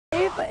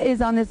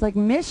is on this like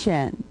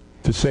mission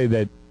to say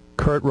that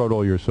Kurt wrote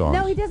all your songs.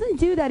 No, he doesn't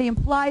do that. He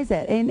implies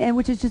it, and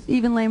which is just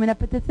even lame enough.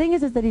 But the thing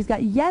is that he's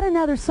got yet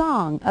another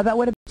song about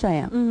what a bitch I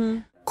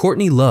am.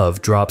 Courtney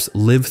Love drops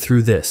Live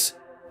Through This,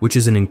 which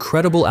is an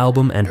incredible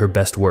album and her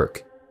best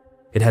work.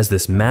 It has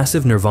this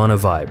massive Nirvana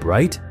vibe,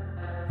 right?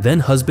 Then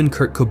husband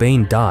Kurt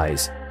Cobain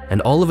dies,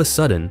 and all of a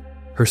sudden,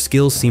 her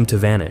skills seem to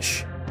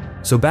vanish.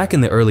 So back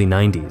in the early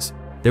 90s,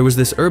 there was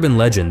this urban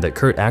legend that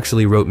Kurt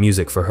actually wrote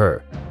music for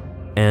her.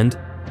 And,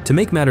 to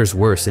make matters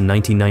worse, in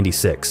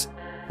 1996,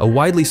 a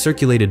widely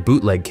circulated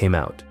bootleg came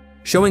out,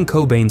 showing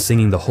Cobain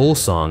singing the whole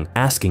song,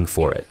 asking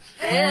for it.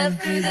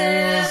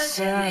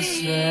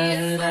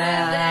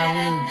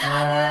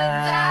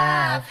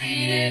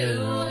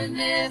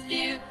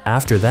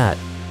 After that,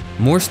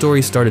 more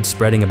stories started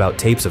spreading about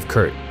tapes of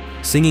Kurt,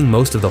 singing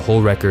most of the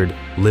whole record,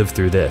 Live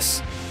Through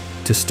This.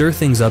 To stir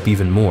things up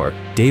even more,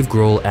 Dave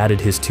Grohl added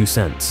his 2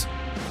 cents.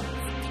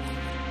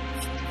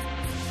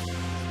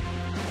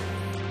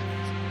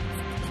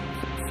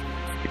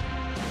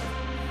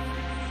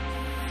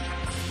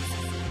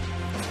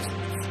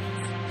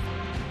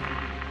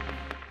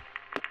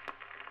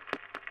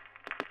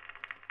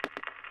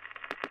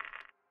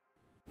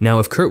 Now,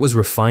 if Kurt was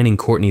refining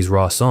Courtney's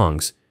raw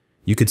songs,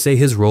 you could say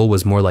his role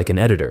was more like an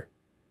editor.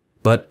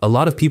 But a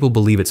lot of people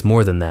believe it's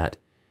more than that,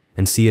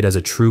 and see it as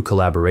a true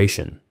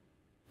collaboration.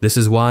 This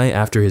is why,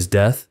 after his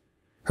death,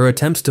 her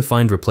attempts to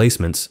find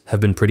replacements have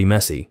been pretty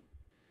messy.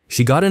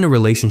 She got in a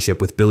relationship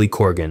with Billy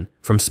Corgan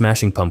from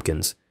Smashing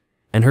Pumpkins,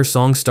 and her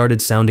songs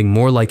started sounding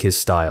more like his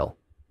style.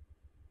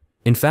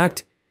 In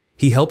fact,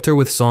 he helped her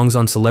with songs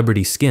on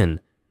Celebrity Skin,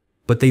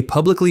 but they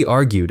publicly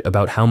argued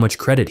about how much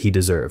credit he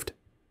deserved.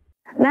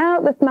 Now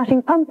the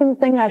Smashing Pumpkins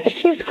singer has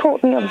accused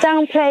Courtney of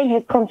downplaying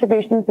his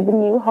contribution to the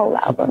new Hole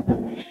album.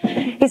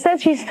 He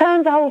says she's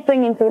turned the whole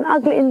thing into an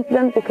ugly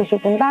incident because she's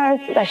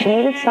embarrassed that she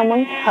needed someone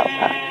to help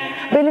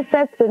her. Billy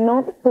says they're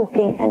not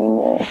talking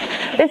anymore.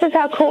 This is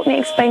how Courtney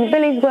explained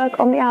Billy's work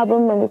on the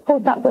album when we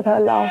caught up with her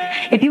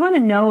last. If you want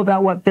to know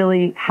about what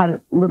Billy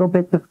had little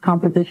bits of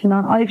composition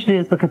on, all you have to do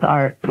is look at the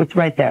art. It's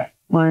right there.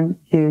 1,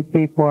 2,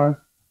 3,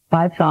 4,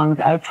 5 songs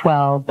out of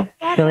 12.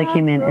 Billy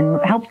came in and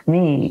helped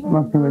me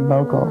mostly with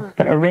vocals.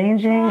 But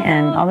arranging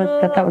and all this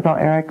stuff, that was all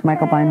Eric,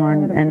 Michael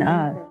Beinhorn, and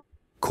us.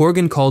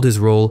 Corgan called his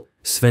role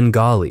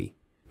Svengali,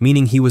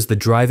 meaning he was the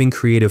driving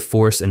creative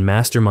force and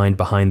mastermind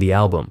behind the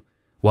album,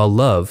 while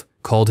Love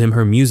called him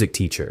her music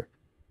teacher.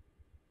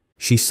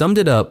 She summed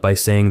it up by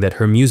saying that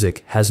her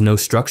music has no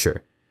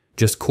structure,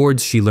 just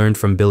chords she learned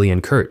from Billy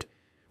and Kurt,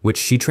 which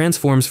she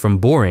transforms from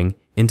boring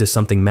into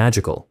something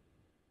magical.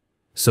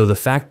 So the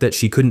fact that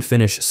she couldn't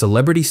finish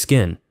Celebrity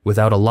Skin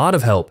without a lot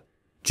of help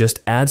just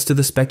adds to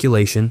the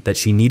speculation that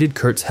she needed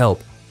Kurt's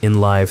help in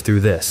Live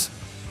Through This.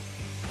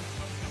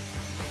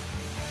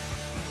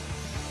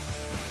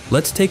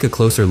 Let's take a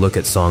closer look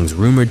at songs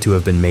rumored to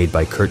have been made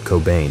by Kurt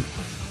Cobain.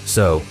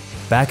 So,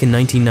 back in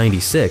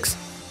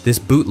 1996, this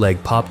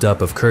bootleg popped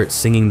up of Kurt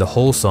singing the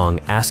whole song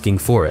Asking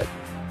For It.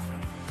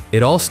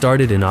 It all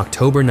started in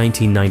October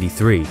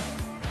 1993,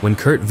 when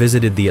Kurt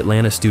visited the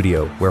Atlanta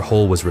studio where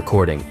Hole was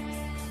recording.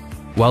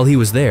 While he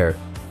was there,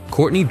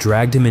 Courtney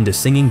dragged him into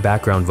singing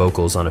background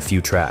vocals on a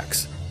few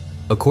tracks.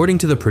 According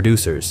to the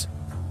producers,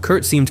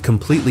 Kurt seemed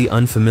completely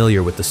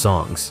unfamiliar with the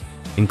songs,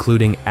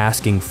 including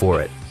Asking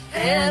For It.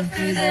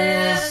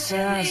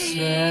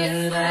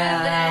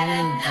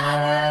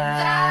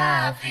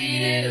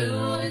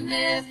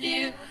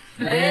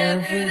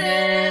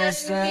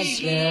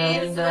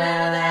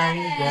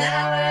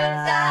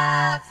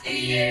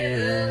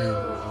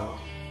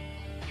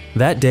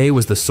 That day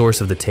was the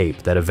source of the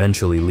tape that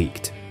eventually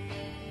leaked.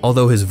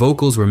 Although his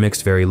vocals were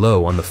mixed very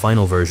low on the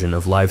final version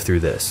of Live Through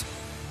This,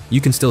 you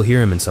can still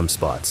hear him in some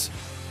spots.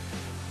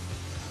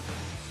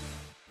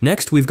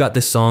 Next, we've got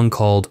this song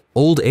called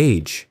Old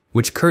Age,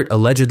 which Kurt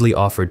allegedly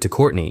offered to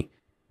Courtney,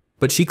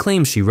 but she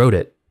claims she wrote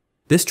it.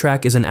 This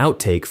track is an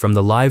outtake from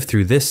the Live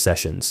Through This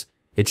sessions.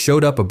 It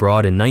showed up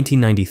abroad in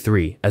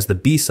 1993 as the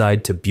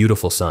B-side to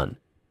Beautiful Sun,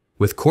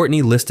 with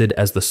Courtney listed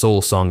as the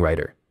sole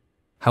songwriter.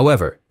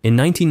 However, in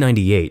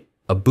 1998,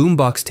 a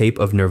boombox tape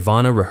of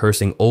Nirvana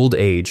rehearsing Old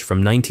Age from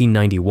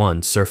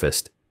 1991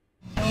 surfaced.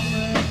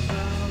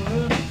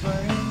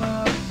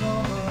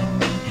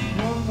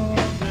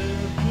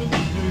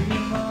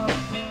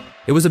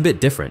 It was a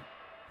bit different,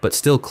 but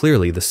still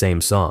clearly the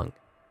same song.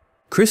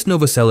 Krist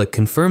Novoselich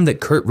confirmed that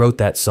Kurt wrote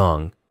that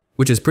song,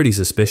 which is pretty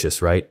suspicious,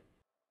 right?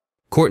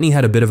 Courtney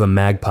had a bit of a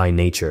magpie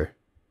nature.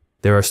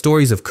 There are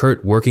stories of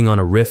Kurt working on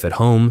a riff at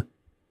home,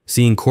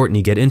 seeing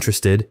Courtney get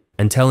interested,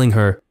 and telling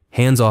her,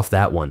 hands off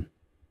that one.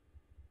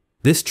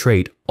 This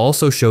trait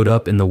also showed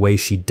up in the way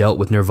she dealt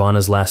with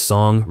Nirvana's last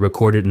song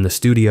recorded in the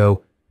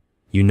studio,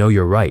 You Know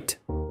You're Right.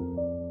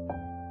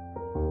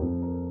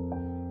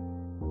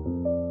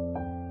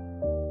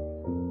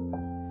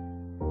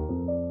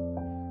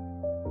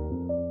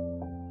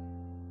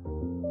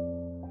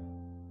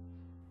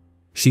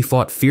 She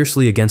fought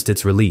fiercely against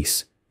its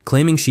release,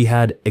 claiming she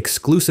had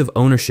exclusive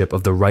ownership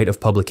of the right of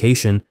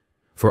publication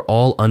for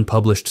all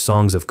unpublished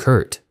songs of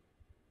Kurt.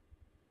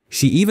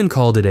 She even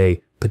called it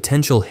a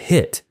potential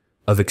hit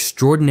of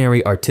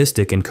extraordinary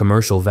artistic and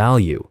commercial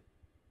value,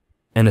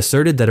 and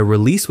asserted that a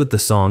release with the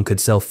song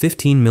could sell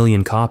 15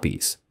 million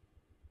copies.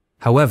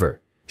 However,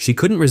 she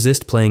couldn't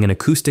resist playing an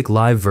acoustic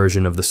live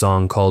version of the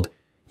song called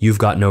You've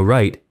Got No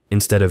Right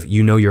instead of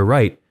You Know You're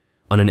Right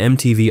on an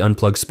MTV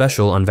Unplugged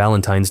special on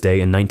Valentine's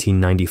Day in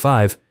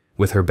 1995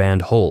 with her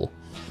band Hole.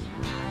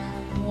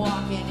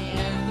 Walking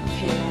in the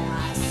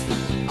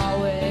past,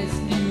 always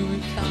knew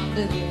it come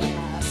to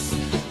this.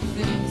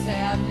 Things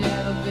have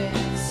never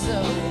been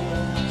so,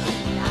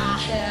 I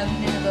have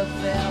never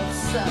felt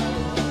so.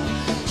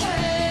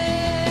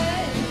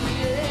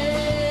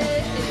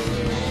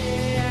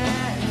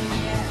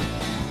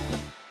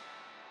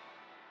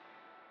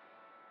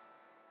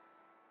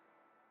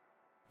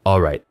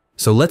 Alright,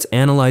 so let's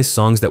analyze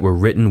songs that were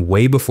written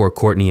way before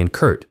Courtney and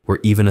Kurt were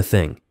even a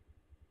thing.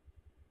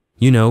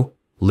 You know,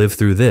 Live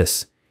Through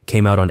This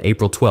came out on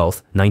April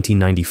 12,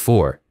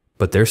 1994,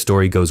 but their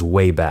story goes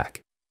way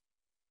back.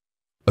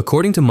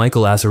 According to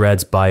Michael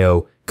Asarad's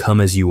bio, Come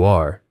As You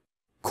Are,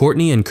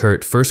 Courtney and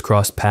Kurt first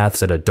crossed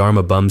paths at a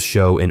Dharma Bums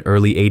show in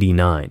early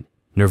 '89.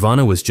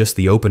 Nirvana was just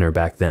the opener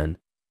back then.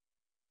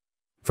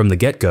 From the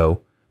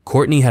get-go,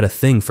 Courtney had a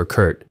thing for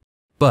Kurt,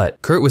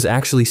 but Kurt was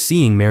actually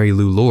seeing Mary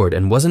Lou Lord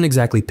and wasn't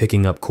exactly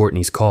picking up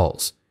Courtney's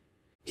calls.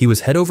 He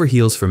was head over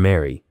heels for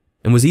Mary,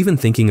 and was even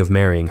thinking of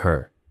marrying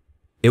her.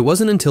 It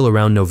wasn't until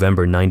around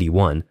November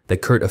 '91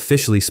 that Kurt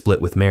officially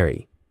split with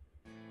Mary.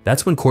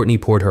 That's when Courtney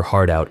poured her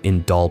heart out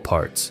in Doll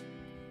Parts.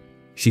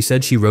 She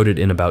said she wrote it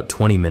in about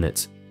 20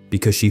 minutes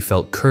because she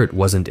felt Kurt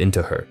wasn't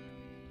into her.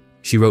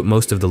 She wrote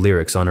most of the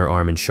lyrics on her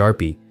arm in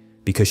Sharpie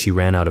because she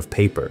ran out of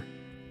paper.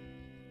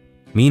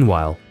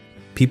 Meanwhile,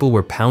 people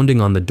were pounding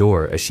on the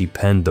door as she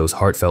penned those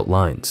heartfelt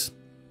lines.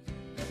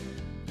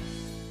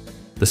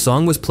 The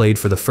song was played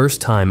for the first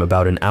time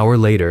about an hour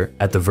later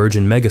at the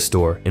Virgin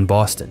Megastore in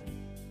Boston.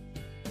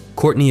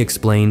 Courtney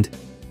explained,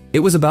 "It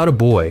was about a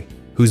boy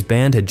whose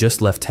band had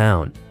just left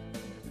town,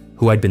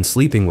 who I'd been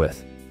sleeping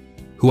with,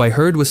 who I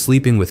heard was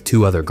sleeping with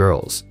 2 other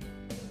girls.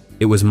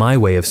 It was my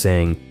way of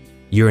saying,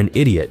 you're an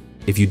idiot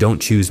if you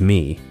don't choose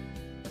me,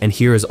 and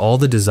here is all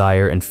the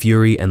desire and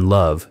fury and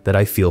love that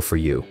I feel for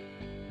you."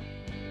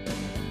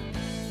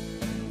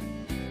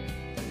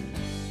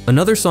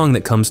 Another song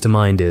that comes to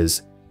mind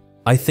is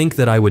I Think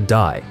That I Would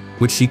Die,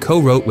 which she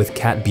co-wrote with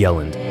Kat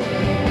Bjelland.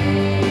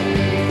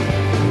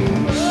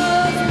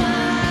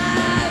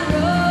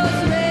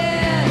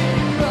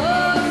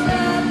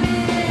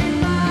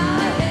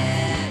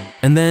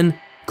 And then,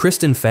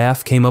 Kristen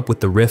Pfaff came up with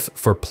the riff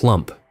for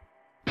Plump.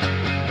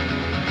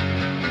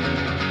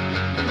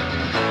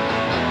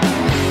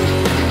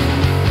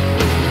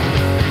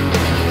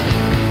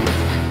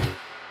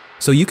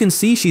 So you can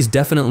see she's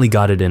definitely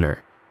got it in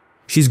her.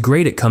 She's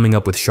great at coming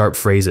up with sharp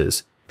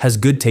phrases, has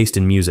good taste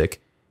in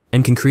music,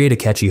 and can create a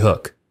catchy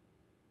hook.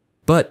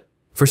 But,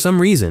 for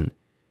some reason,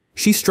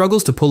 she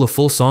struggles to pull a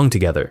full song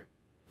together.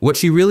 What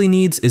she really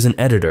needs is an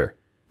editor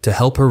to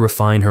help her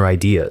refine her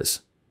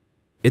ideas.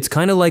 It's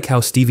kind of like how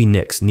Stevie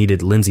Nicks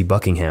needed Lindsey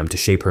Buckingham to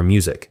shape her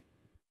music.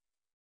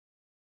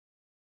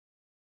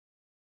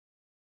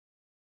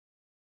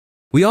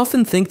 We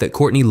often think that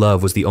Courtney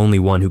Love was the only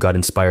one who got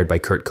inspired by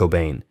Kurt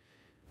Cobain,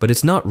 but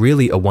it's not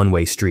really a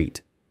one-way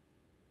street.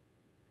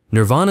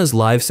 Nirvana's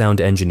live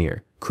sound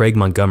engineer, Craig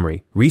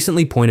Montgomery,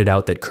 recently pointed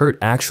out that Kurt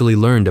actually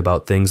learned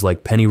about things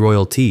like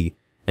pennyroyal tea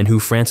and who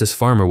Frances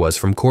Farmer was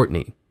from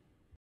Courtney.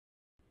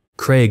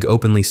 Craig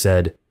openly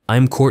said,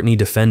 "I'm Courtney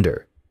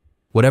Defender.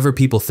 Whatever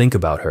people think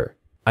about her,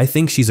 I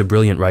think she's a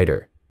brilliant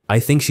writer. I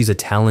think she's a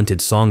talented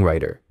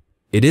songwriter.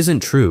 It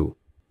isn't true,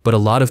 but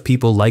a lot of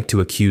people like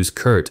to accuse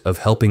Kurt of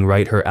helping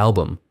write her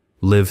album,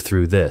 Live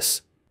Through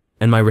This.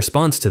 And my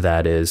response to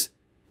that is,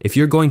 if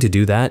you're going to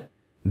do that,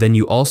 then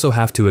you also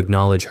have to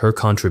acknowledge her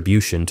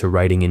contribution to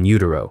writing in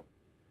utero.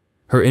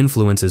 Her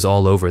influence is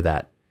all over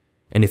that,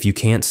 and if you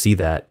can't see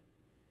that,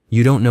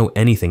 you don't know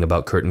anything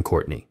about Kurt and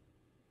Courtney."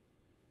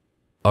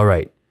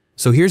 Alright,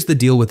 so here's the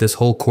deal with this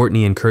whole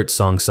Courtney and Kurt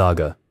song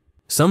saga.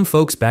 Some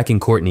folks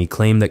backing Courtney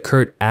claim that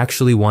Kurt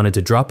actually wanted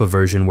to drop a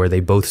version where they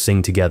both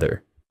sing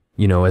together,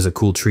 as a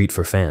cool treat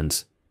for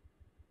fans.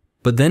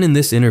 But then in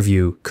this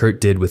interview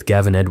Kurt did with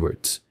Gavin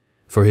Edwards,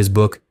 for his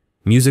book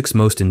Music's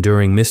Most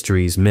Enduring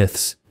Mysteries,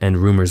 Myths, and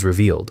Rumors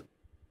Revealed,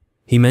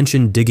 he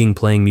mentioned digging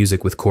playing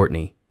music with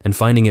Courtney and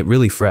finding it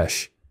really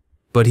fresh,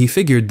 but he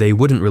figured they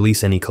wouldn't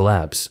release any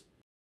collabs.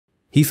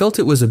 He felt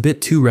it was a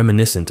bit too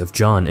reminiscent of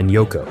John and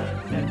Yoko.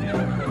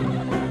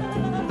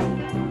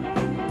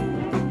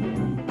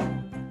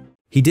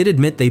 He did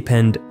admit they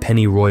penned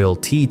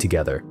Pennyroyal Tea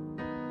together,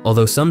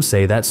 although some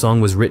say that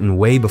song was written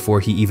way before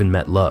he even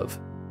met Love.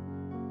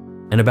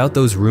 And about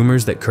those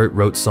rumors that Kurt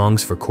wrote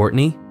songs for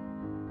Courtney?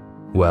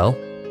 Well,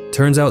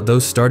 turns out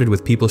those started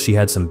with people she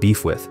had some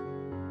beef with,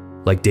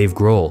 like Dave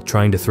Grohl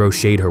trying to throw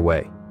shade her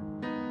way.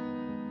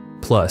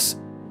 Plus,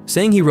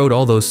 saying he wrote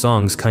all those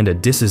songs kinda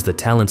disses the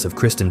talents of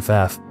Kristen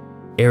Pfaff,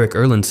 Eric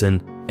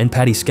Erlandson, and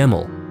Patty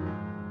Skemmel.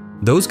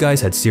 Those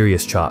guys had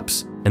serious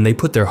chops, and they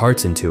put their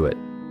hearts into it.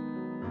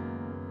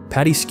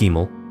 Patty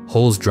Skemmel,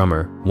 Hole's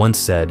drummer, once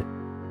said,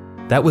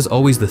 That was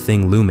always the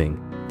thing looming,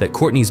 that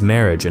Courtney's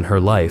marriage and her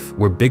life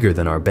were bigger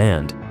than our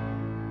band.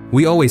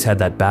 We always had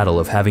that battle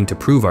of having to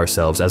prove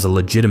ourselves as a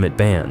legitimate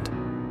band.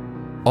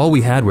 All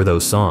we had were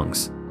those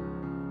songs.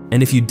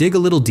 And if you dig a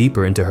little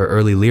deeper into her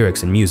early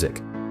lyrics and music,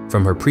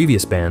 from her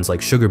previous bands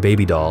like Sugar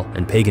Baby Doll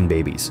and Pagan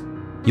Babies,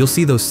 you'll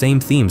see those same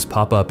themes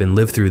pop up in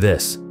Live Through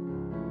This.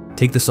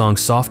 Take the song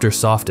Softer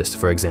Softest,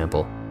 for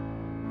example.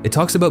 It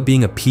talks about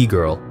being a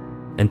P-girl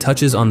and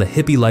touches on the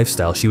hippie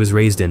lifestyle she was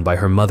raised in by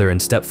her mother and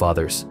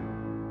stepfathers.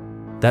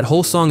 That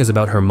whole song is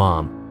about her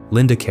mom,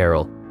 Linda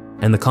Carroll,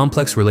 and the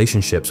complex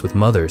relationships with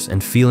mothers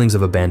and feelings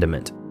of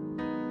abandonment.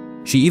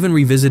 She even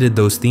revisited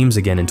those themes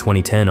again in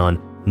 2010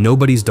 on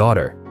Nobody's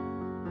Daughter.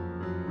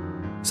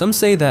 Some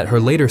say that her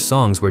later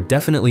songs were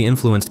definitely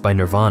influenced by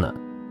Nirvana,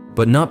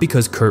 but not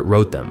because Kurt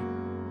wrote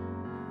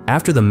them.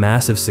 After the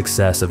massive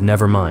success of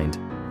Nevermind,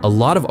 a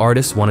lot of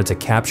artists wanted to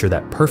capture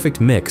that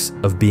perfect mix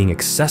of being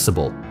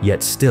accessible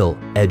yet still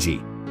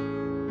edgy.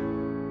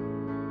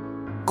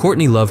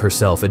 Courtney Love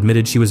herself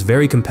admitted she was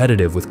very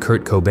competitive with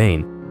Kurt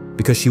Cobain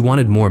because she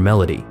wanted more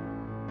melody.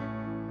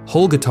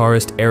 Hole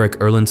guitarist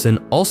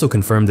Erlandson also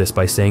confirmed this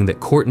by saying that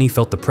Courtney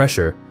felt the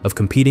pressure of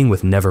competing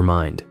with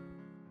Nevermind.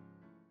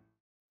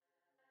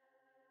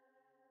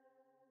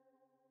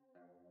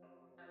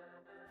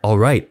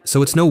 Alright,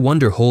 so it's no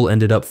wonder Hole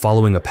ended up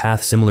following a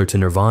path similar to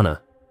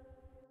Nirvana.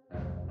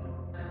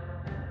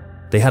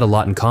 They had a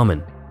lot in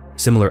common.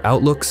 Similar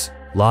outlooks,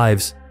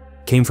 lives,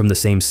 came from the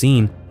same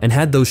scene, and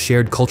had those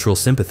shared cultural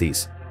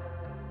sympathies.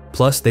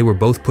 Plus, they were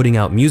both putting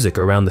out music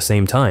around the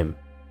same time.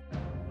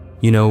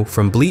 You know,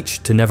 from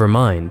Bleach to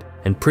Nevermind,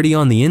 and Pretty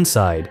on the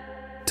Inside,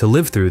 to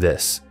Live Through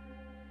This.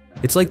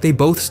 It's like they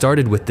both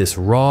started with this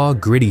raw,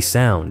 gritty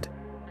sound,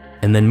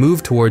 and then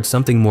moved towards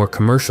something more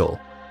commercial,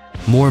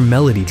 more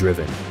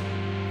melody-driven.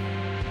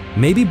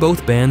 Maybe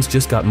both bands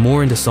just got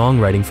more into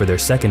songwriting for their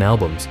second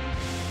albums,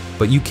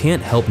 but you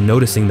can't help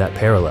noticing that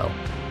parallel.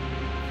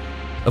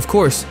 Of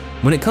course,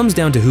 when it comes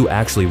down to who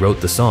actually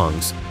wrote the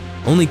songs,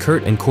 only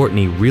Kurt and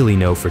Courtney really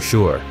know for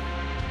sure.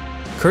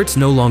 Kurt's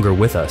no longer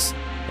with us,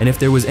 and if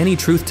there was any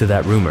truth to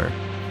that rumor,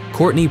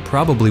 Courtney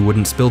probably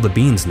wouldn't spill the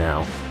beans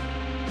now.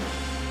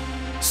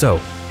 So,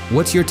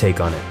 what's your take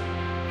on it?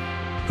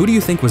 Who do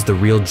you think was the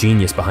real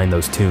genius behind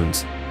those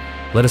tunes?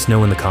 Let us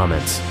know in the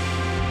comments.